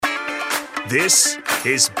This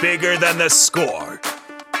is Bigger Than the Score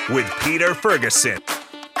with Peter Ferguson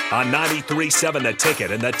on 93.7 The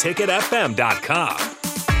Ticket and theticketfm.com.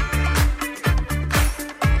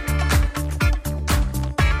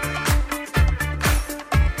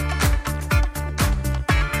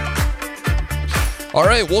 All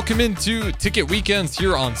right, welcome into Ticket Weekends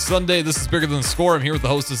here on Sunday. This is Bigger Than the Score. I'm here with the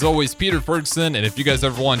host, as always, Peter Ferguson. And if you guys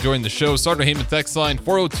ever want to join the show, Starter Heyman text line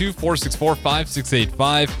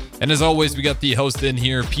 402-464-5685. And as always, we got the host in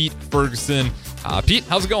here, Pete Ferguson. Pete,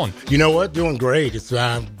 how's it going? You know what? Doing great. It's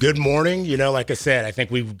good morning. You know, like I said, I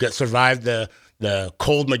think we've survived the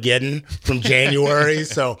cold Mageddon from January.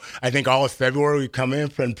 So I think all of February we come in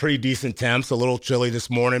from pretty decent temps, a little chilly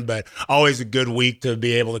this morning, but always a good week to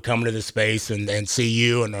be able to come into the space and see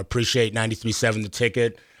you, and appreciate 93.7 The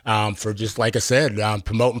Ticket for just, like I said,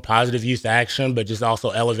 promoting positive youth action, but just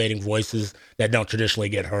also elevating voices that don't traditionally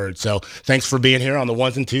get heard. So thanks for being here on the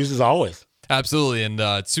ones and twos as always. Absolutely, and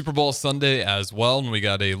it's Super Bowl Sunday as well, and we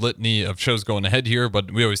got a litany of shows going ahead here,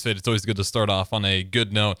 but we always say it's always good to start off on a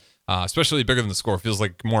good note. Especially Bigger Than the Score feels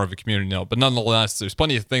like more of a community note. But nonetheless, there's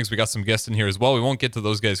plenty of things. We got some guests in here as well. We won't get to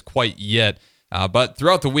those guys quite yet. But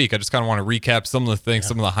throughout the week, I just kind of want to recap some of the things,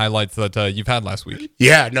 some of the highlights that you've had last week.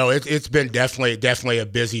 Yeah, no, it's been definitely a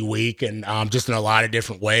busy week, and just in a lot of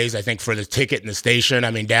different ways. I think for the ticket and the station,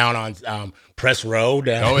 I mean, down on Press Row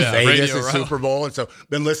down in Vegas at Super Bowl. And so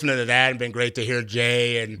been listening to that and been great to hear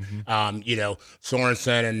Jay and,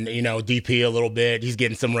 Sorensen and, DP a little bit. He's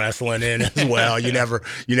getting some wrestling in as well. You never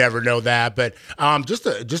know that. But just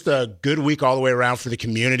a good week all the way around for the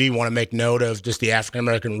community. Want to make note of just the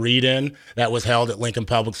African-American read-in that was held at Lincoln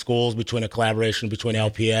Public Schools between a collaboration between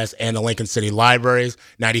LPS and the Lincoln City Libraries.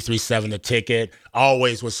 93.7 The Ticket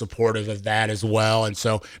always was supportive of that as well. And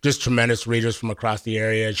so just tremendous readers from across the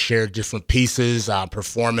area shared different pieces,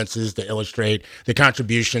 performances to illustrate the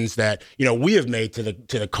contributions that, we have made to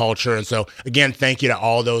the culture. And so again, thank you to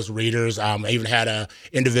all those readers. I even had a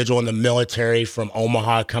individual in the military from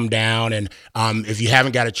Omaha come down. And if you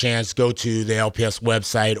haven't got a chance, go to the LPS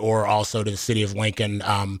website or also to the City of Lincoln,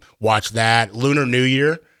 watch that. Lunar New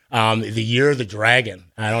Year. The Year of the Dragon.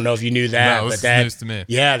 I don't know if you knew that, but that news to me.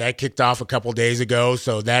 Yeah, that kicked off a couple days ago,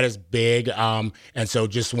 so that is big. And so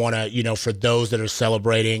just want to, for those that are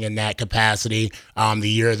celebrating in that capacity, the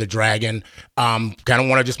Year of the Dragon, kind of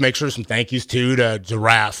want to just make sure some thank yous too to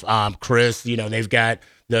Giraffe, Chris. They've got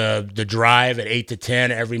the drive at 8 to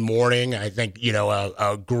 10 every morning. I think,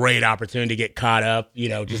 a great opportunity to get caught up,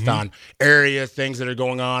 just on area things that are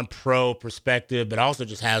going on, perspective, but also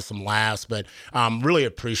just has some laughs. But really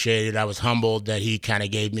appreciated. I was humbled that he kind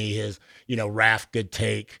of gave me his, Raph good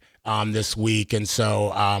take this week. And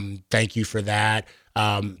so thank you for that.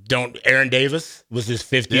 Aaron Davis was his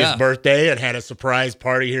 50th birthday and had a surprise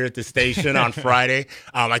party here at the station on Friday.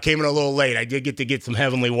 I came in a little late. I did get some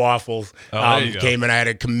heavenly waffles. Came in, I had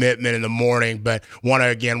a commitment in the morning, but want to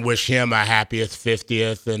again wish him a happiest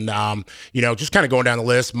 50th. And, just kind of going down the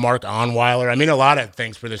list, Mark Onweiler. I mean, a lot of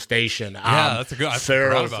things for the station. That's a good, I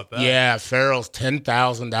forgot about that. Yeah, Farrell's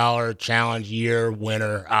 $10,000 challenge year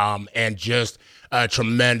winner. And just a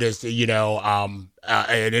tremendous, an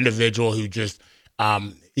individual who just,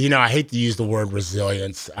 I hate to use the word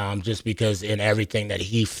resilience, just because in everything that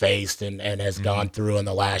he faced and has gone through in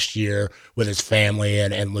the last year with his family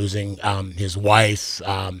and losing his wife,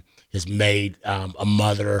 his maid, a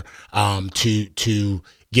mother, to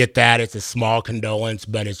get that. It's a small condolence,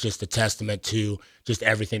 but it's just a testament to just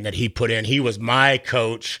everything that he put in. He was my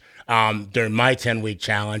coach during my 10-week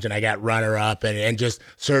challenge, and I got runner-up and just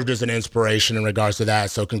served as an inspiration in regards to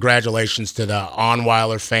that. So congratulations to the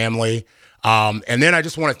Onweiler family. And then I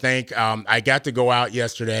just want to thank, I got to go out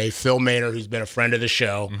yesterday, Phil Maynard, who's been a friend of the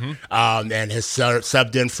show, and has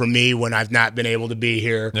subbed in for me when I've not been able to be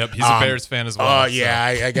here. Yep, he's a Bears fan as well.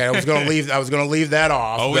 Yeah, I was going to leave that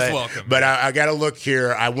off. Always welcome. But I got to look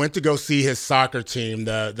here. I went to go see his soccer team,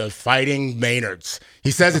 the Fighting Maynards. He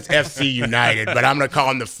says it's FC United, but I'm going to call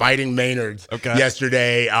them the Fighting Maynards. Okay.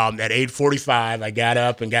 Yesterday at 8:45, I got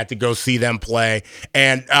up and got to go see them play.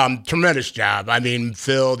 And tremendous job. I mean,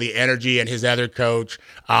 Phil, the energy, and his other coach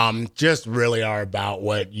just really are about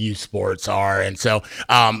what youth sports are. And so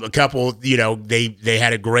a couple, they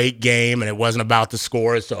had a great game, and it wasn't about the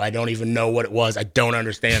scores, so I don't even know what it was. I don't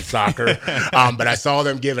understand soccer. But I saw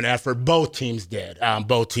them give an effort. Both teams did,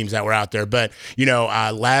 both teams that were out there. But,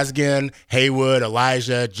 Laskin, Haywood, Elijah,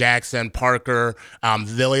 Jackson, Parker,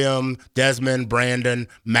 William, Desmond, Brandon,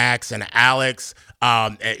 Max, and Alex.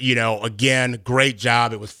 Again, great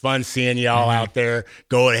job. It was fun seeing y'all out there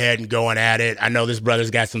go ahead and going at it. I know this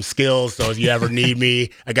brother's got some skills, so if you ever need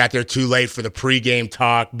me, I got there too late for the pregame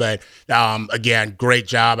talk. But again, great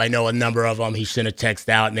job. I know a number of them. He sent a text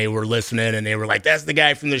out, and they were listening, and they were like, "That's the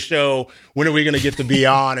guy from the show. When are we going to get to be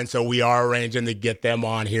on?" And so we are arranging to get them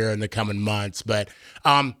on here in the coming months. But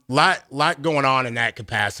lot going on in that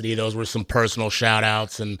capacity. Those were some personal shout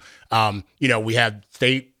outs, and we have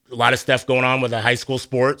a lot of stuff going on with the high school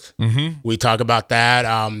sports. Mm-hmm. We talk about that.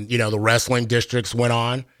 The wrestling districts went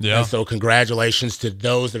on. Yeah. And so congratulations to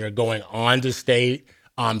those that are going on to state.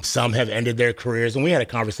 Some have ended their careers, and we had a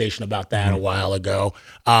conversation about that a while ago.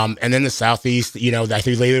 And then the Southeast, I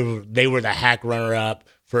think they were the hack runner-up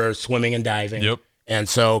for swimming and diving. Yep. And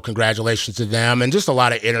so congratulations to them, and just a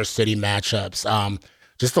lot of inner city matchups.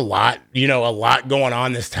 Just a lot going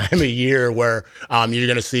on this time of year where you're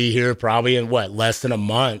going to see here probably in less than a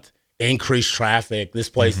month, increased traffic. This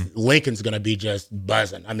place, Lincoln's going to be just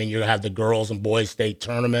buzzing. I mean, you're going to have the girls and boys state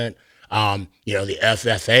tournament, the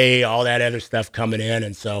FFA, all that other stuff coming in.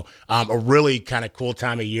 And so a really kind of cool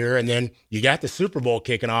time of year. And then you got the Super Bowl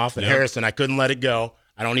kicking off. And Harrison, I couldn't let it go.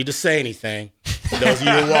 I don't need to say anything. Those of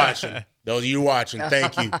you watching,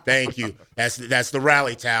 thank you. That's the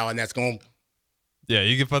rally towel, and that's going to. Yeah,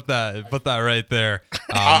 you can put that right there.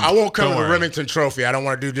 I won't cover the Remington Trophy. I don't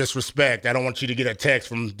want to do disrespect. I don't want you to get a text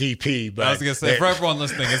from DP. But I was gonna say, for everyone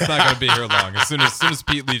listening, it's not gonna be here long. As soon as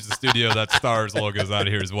Pete leaves the studio, that Stars logo's out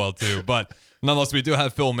of here as well too. But nonetheless, we do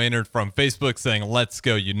have Phil Maynard from Facebook saying, "Let's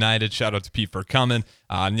go United." Shout out to Pete for coming.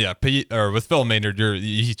 With Phil Maynard,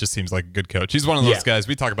 he just seems like a good coach. He's one of those guys.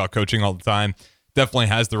 We talk about coaching all the time. Definitely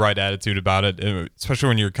has the right attitude about it, especially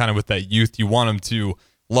when you're kind of with that youth. You want them to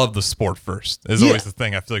love the sport first is always the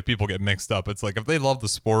thing. I feel like people get mixed up. It's like if they love the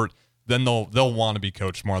sport, then they'll want to be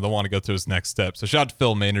coached more. They'll want to go to his next step. So shout out to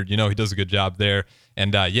Phil Maynard. He does a good job there.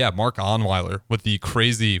 And Mark Onweiler with the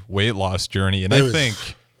crazy weight loss journey. And he's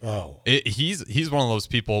one of those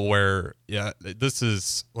people where this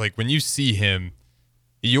is like when you see him,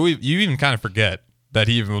 you even kind of forget that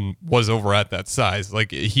he even was over at that size.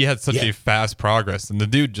 Like he had such a fast progress, and the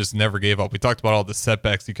dude just never gave up. We talked about all the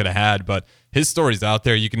setbacks he could have had, but his story's out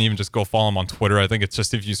there. You can even just go follow him on Twitter. I think it's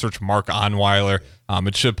just if you search Mark Onweiler,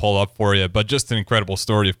 it should pull up for you. But just an incredible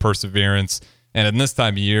story of perseverance. And in this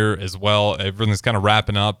time of year as well, everything's kind of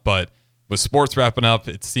wrapping up, but with sports wrapping up,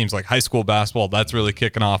 it seems like high school basketball, that's really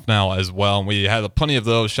kicking off now as well. And we had plenty of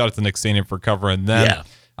those. Shout out to Nick Stanion for covering them. Yeah.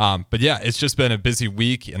 It's just been a busy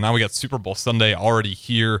week, and now we got Super Bowl Sunday already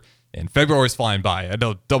here, and February's flying by. I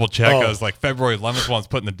know, double check. I was like, February 11th, one's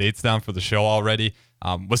putting the dates down for the show already.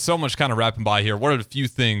 With so much kind of wrapping by here, what are the few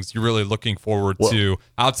things you're really looking forward to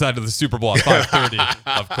outside of the Super Bowl at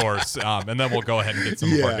 5:30, of course? And then we'll go ahead and get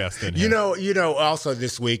some of our guests in here. Also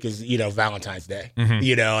this week is, Valentine's Day,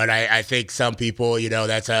 and I think some people,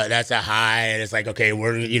 that's a high, and it's like, okay,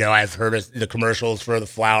 I've heard of the commercials for the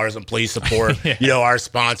flowers and please support, our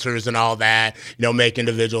sponsors and all that, make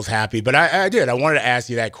individuals happy. But I wanted to ask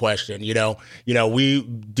you that question.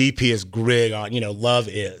 DP is grig on, love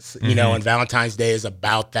is, and Valentine's Day is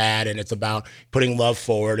about that, and it's about putting love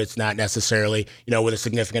forward. It's not necessarily, with a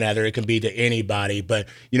significant other. It can be to anybody. But,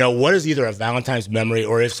 what is either a Valentine's memory,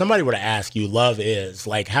 or if somebody were to ask you, love is,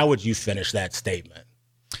 like, how would you finish that statement?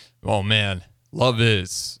 Oh, man. Love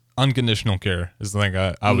is unconditional care is the thing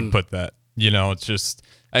I would put that. It's just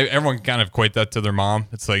everyone can kind of equate that to their mom.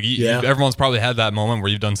 It's like everyone's probably had that moment where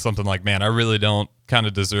you've done something like, man, I really don't kind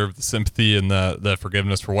of deserve the sympathy and the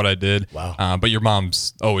forgiveness for what I did. Wow. But your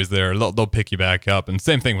mom's always there. They'll pick you back up. And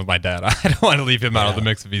same thing with my dad. I don't want to leave him out of the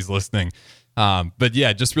mix if he's listening.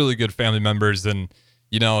 Just really good family members. And,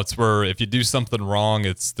 it's where if you do something wrong,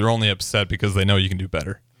 they're only upset because they know you can do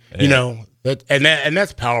better. And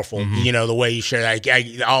that's powerful. The way you share that.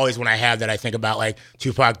 I always, when I have that, I think about like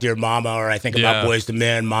Tupac, Dear Mama, or I think about Boyz II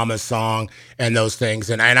Men, Mama's Song, and those things.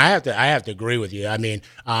 And I have to agree with you. I mean,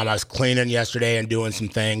 I was cleaning yesterday and doing some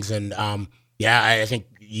things, and I think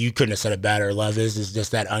you couldn't have said it better. Love is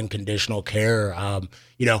just that unconditional care. I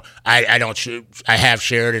have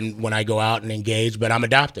shared and when I go out and engage, but I'm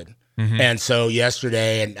adopted. And so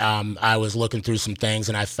yesterday, and I was looking through some things,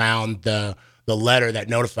 and I found the letter that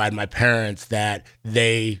notified my parents that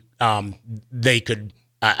they could,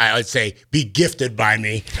 I would say, be gifted by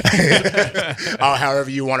me, however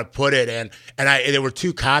you want to put it. And there were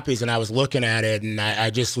 2 copies, and I was looking at it, and I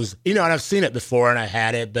just was, and I've seen it before, and I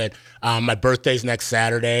had it, but my birthday's next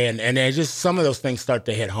Saturday, and it just, some of those things start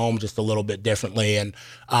to hit home just a little bit differently. And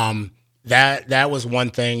that was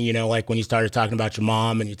one thing, like when you started talking about your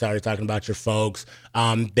mom and you started talking about your folks,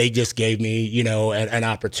 they just gave me, an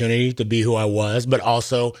opportunity to be who I was. But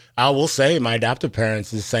also, I will say my adoptive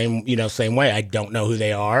parents is the same way. I don't know who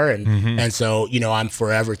they are. And so, I'm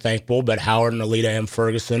forever thankful. But Howard and Alita M.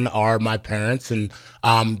 Ferguson are my parents. And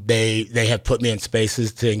they have put me in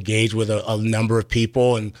spaces to engage with a number of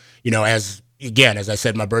people. And, as I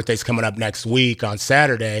said, my birthday's coming up next week on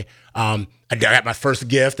Saturday. I got my first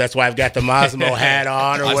gift. That's why I've got the Mosmo hat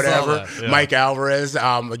on or whatever. That, yeah. Mike Alvarez,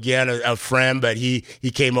 again, a friend, but he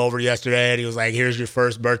came over yesterday and he was like, here's your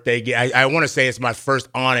first birthday gift. I want to say it's my first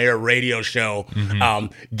on-air radio show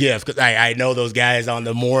gift, because I know those guys on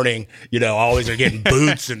the morning, always are getting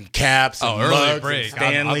boots and caps and mugs and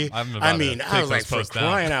Stanley. I was like, for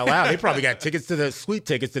crying out loud, they probably got sweet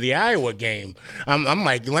tickets to the Iowa game. I'm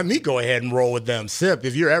like, let me go ahead and roll with them. Sip,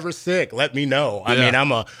 if you're ever sick, let me know.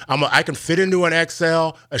 I can fit into an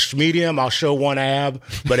XL, a medium, I'll show one ab,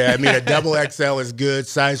 but a double XL is good.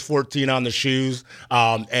 Size 14 on the shoes,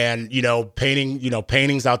 and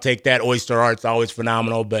paintings, I'll take that. Oyster Art's always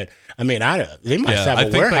phenomenal, but they must have a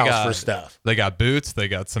warehouse for stuff. They got boots, they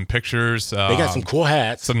got some pictures, they got some cool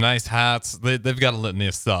hats, some nice hats. They've got a litany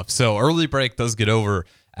of stuff. So early break does get over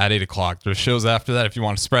at 8 o'clock. There's shows after that if you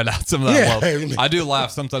want to spread out some of that love. I do laugh.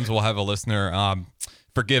 Sometimes we'll have a listener.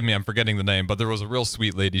 Forgive me, I'm forgetting the name, but there was a real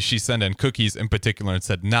sweet lady. She sent in cookies in particular and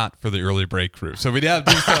said, not for the early break crew. So we have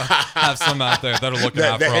some out there that are looking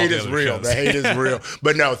out for all the other shows. The hate is real.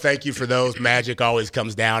 But no, thank you for those. Magic always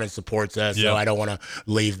comes down and supports us, so I don't want to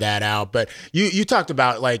leave that out. But you talked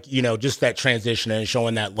about, just that transition and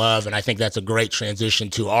showing that love, and I think that's a great transition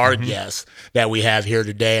to our guests that we have here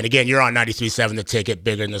today. And again, you're on 93.7 The Ticket,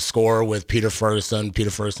 Bigger Than the Score, with Peter Ferguson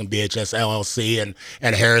BHS LLC,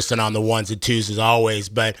 and Harrison on the ones and twos as always.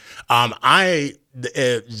 But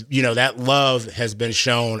that love has been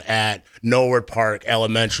shown at Norwood Park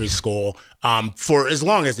Elementary School for as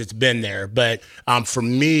long as it's been there. But for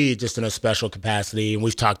me, just in a special capacity, and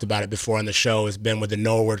we've talked about it before on the show, has been with the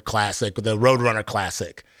Norwood Classic, the Roadrunner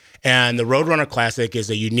Classic. And the Roadrunner Classic is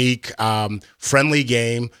a unique, friendly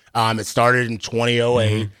game. It started in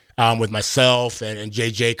 2008. With myself and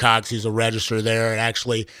J.J. Cox, who's a registrar there, and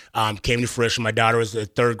actually came to fruition. My daughter was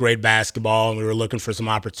at third grade basketball, and we were looking for some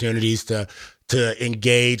opportunities to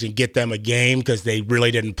engage and get them a game because they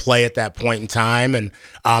really didn't play at that point in time. And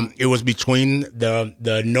it was between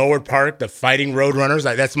the Norwood Park, the Fighting Roadrunners.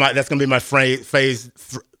 That's going to be my phrase.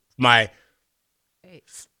 I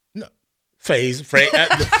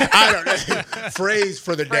don't know. Phrase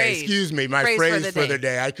for the day. Excuse me. My phrase for the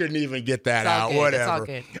day. I couldn't even get that out. Whatever.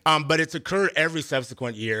 It's all good. But it's occurred every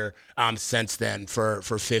subsequent year since then for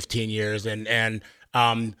 15 years. And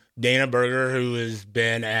Dana Berger, who has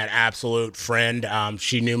been an absolute friend,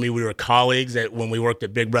 she knew me. We were colleagues when we worked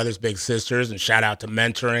at Big Brothers Big Sisters, and shout out to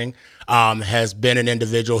mentoring. Has been an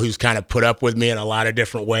individual who's kind of put up with me in a lot of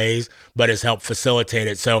different ways, but has helped facilitate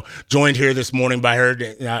it. So joined here this morning by her.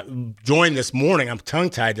 Joined this morning. I'm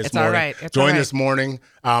tongue-tied this morning. All right. Joined this morning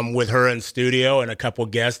with her in studio and a couple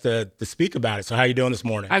guests to speak about it. So how you doing this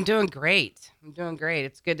morning? I'm doing great.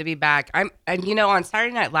 It's good to be back. And on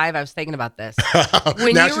Saturday Night Live, I was thinking about this.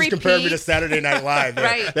 Now she's compared me to Saturday Night Live.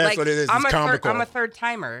 Right. That's what it is. It's comical. I'm a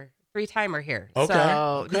three-timer here. Okay.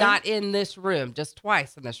 So not in this room, just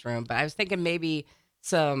twice in this room. But I was thinking maybe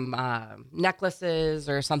some necklaces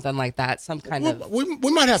or something like that. Some kind of we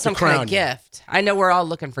might have to crown kind of gift. I know we're all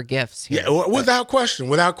looking for gifts here. Yeah, without question.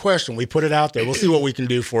 We put it out there. We'll see what we can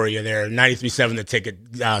do for you there. 93.7 The Ticket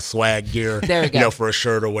swag gear. There we go. For a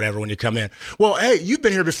shirt or whatever when you come in. Well, hey, you've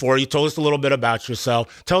been here before. You told us a little bit about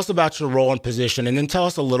yourself. Tell us about your role and position, and then tell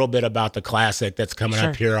us a little bit about the classic that's coming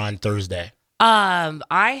up here on Thursday.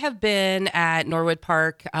 I have been at Norwood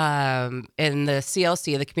Park in the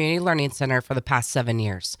CLC, the Community Learning Center, for the past 7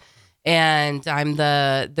 years. And I'm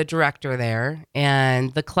the director there.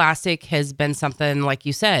 And the classic has been something, like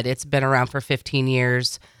you said, it's been around for 15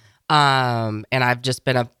 years. And I've just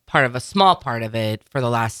been a small part of it for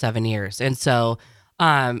the last 7 years. And so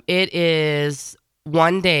it is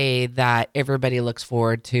one day that everybody looks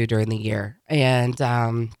forward to during the year. And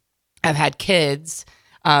I've had kids.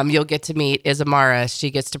 You'll get to meet Isamara.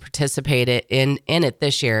 She gets to participate in it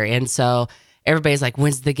this year. And so everybody's like,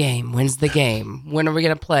 when's the game? When are we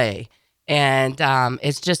going to play? And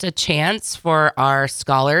it's just a chance for our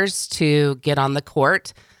scholars to get on the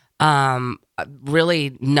court.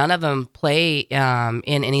 Really, none of them play in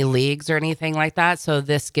any leagues or anything like that. So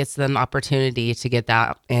this gets them opportunity to get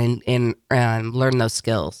that and learn those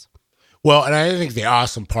skills. Well, and I think the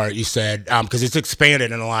awesome part you said, because it's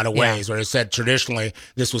expanded in a lot of ways, where it said traditionally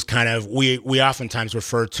this was kind of, we oftentimes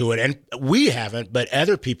refer to it, and we haven't, but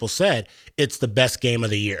other people said it's the best game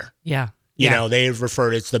of the year. Yeah. You know, they've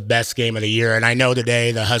referred it's the best game of the year. And I know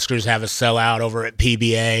today the Huskers have a sellout over at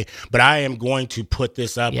PBA, but I am going to put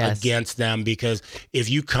this up against them, because if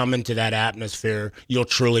you come into that atmosphere, you'll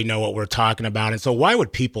truly know what we're talking about. And so why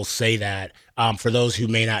would people say that for those who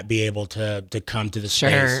may not be able to come to the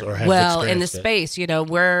space or have in the space, you know,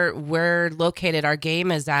 we're located, our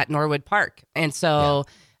game is at Norwood Park. And so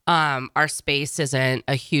our space isn't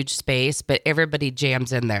a huge space, but everybody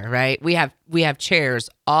jams in there, right? We have chairs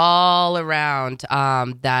all around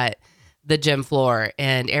the gym floor,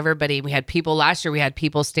 and everybody. We had people last year. We had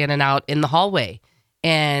people standing out in the hallway,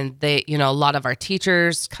 and they, you know, a lot of our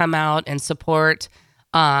teachers come out and support.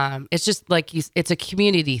 It's just like it's a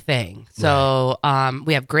community thing. So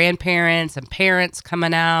we have grandparents and parents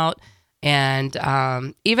coming out, and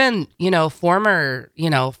even former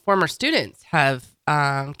students have.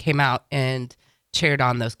 Came out and cheered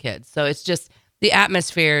on those kids. So it's just the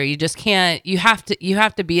atmosphere. You just can't. You have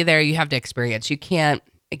to be there. You have to experience. You can't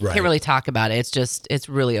really talk about it. It's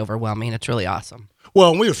really overwhelming. It's really awesome.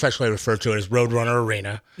 Well, we affectionately refer to it as Roadrunner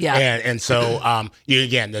Arena. Yeah. And so,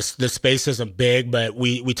 the space isn't big, but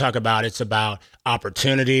we talk about, it's about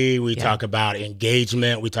opportunity. We talk about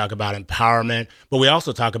engagement. We talk about empowerment, but we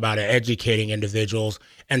also talk about educating individuals.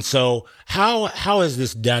 And so how has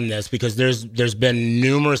this done this? Because there's been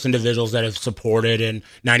numerous individuals that have supported in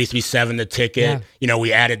 93.7 The Ticket. Yeah. You know,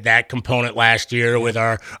 we added that component last year with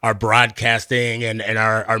our broadcasting and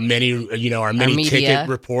our many ticket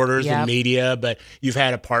reporters and media. But you've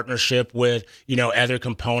had a partnership with, other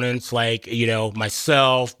components like,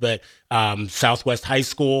 myself, but Southwest High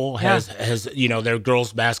School has their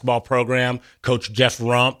girls basketball program, Coach Jeff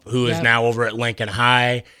Rump, who is now over at Lincoln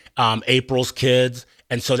High, April's kids.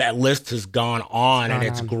 And so that list has gone on and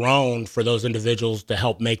it's grown for those individuals to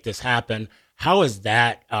help make this happen. How has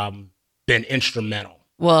that been instrumental?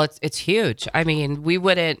 Well, it's huge. I mean, we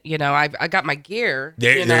wouldn't, I got my gear.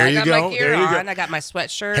 There you go. My gear on. I got my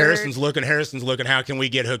sweatshirt. Harrison's looking. How can we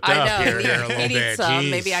get hooked up here in a little bit?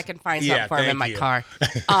 Maybe I can find something for him in my car.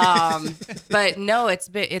 But no, it's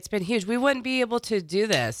been huge. We wouldn't be able to do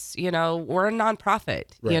this. We're a nonprofit.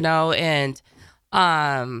 Right.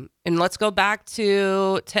 And let's go back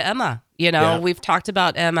to Emma. We've talked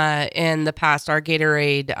about Emma in the past, our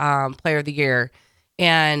Gatorade Player of the Year.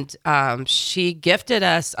 And she gifted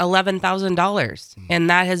us $11,000, and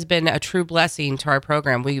that has been a true blessing to our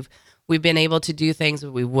program. We've been able to do things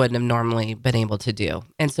that we wouldn't have normally been able to do,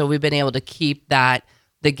 and so we've been able to keep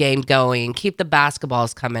the game going, keep the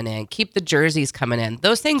basketballs coming in, keep the jerseys coming in.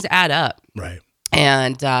 Those things add up, right?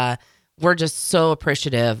 And we're just so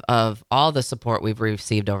appreciative of all the support we've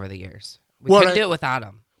received over the years. We couldn't do it without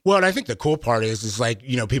them. Well, and I think the cool part is like,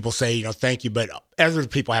 people say, thank you, but other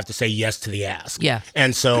people have to say yes to the ask. Yeah.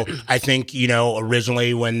 And so I think,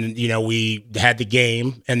 originally when, we had the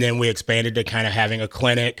game and then we expanded to kind of having a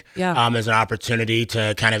clinic as an opportunity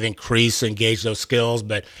to kind of engage those skills.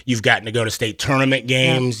 But you've gotten to go to state tournament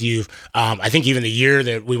games. You've, I think even the year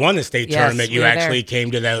that we won the state tournament, you actually came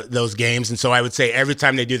to those games. And so I would say every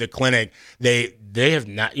time they do the clinic, they have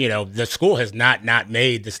not, the school has not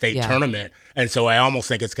made the state tournament. And so I almost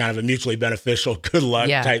think it's kind of a mutually beneficial, good luck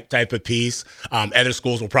type of piece. Other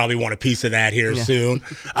schools will probably want a piece of that here soon.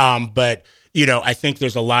 But, I think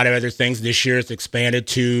there's a lot of other things. This year it's expanded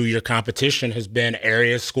to your competition has been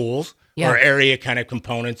area schools or area kind of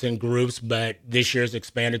components and groups. But this year's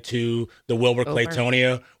expanded to the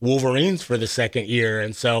Wilbur-Claytonia Wolverines for the second year.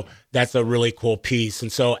 And so that's a really cool piece.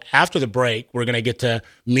 And so after the break, we're going to get to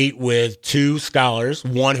meet with two scholars,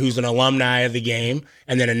 one who's an alumni of the game,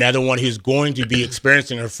 and then another one who's going to be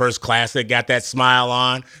experiencing her first classic, got that smile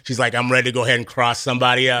on. She's like, I'm ready to go ahead and cross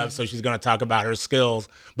somebody up. So she's going to talk about her skills.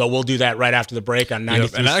 But we'll do that right after the break on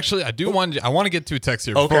 93. And actually, I want to get to a text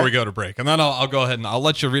here before we go to break. And then I'll go ahead and I'll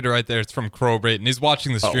let you read it right there. It's from Crowbait, and he's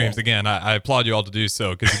watching the streams. Again, I applaud you all to do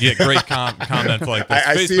so because you get great comments like this.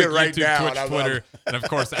 I Facebook, see it right YouTube, now. Twitch, Twitter, and of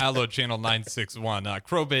course, Allo Channel 961.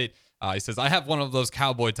 Crowbait, he says, I have one of those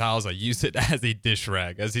cowboy towels. I use it as a dish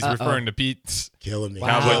rag, as he's referring to Pete's killing me.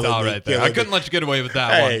 Cowboy towel right there. I couldn't let you get away with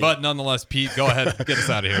that one, but nonetheless, Pete, go ahead, get us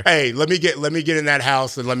out of here. Hey, let me get in that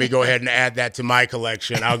house and let me go ahead and add that to my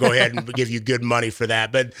collection. I'll go ahead and give you good money for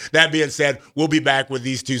that. But that being said, we'll be back with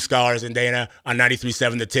these two scholars and Dana on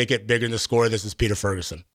 93.7 The Ticket, Bigger Than the Score. This is Peter Ferguson.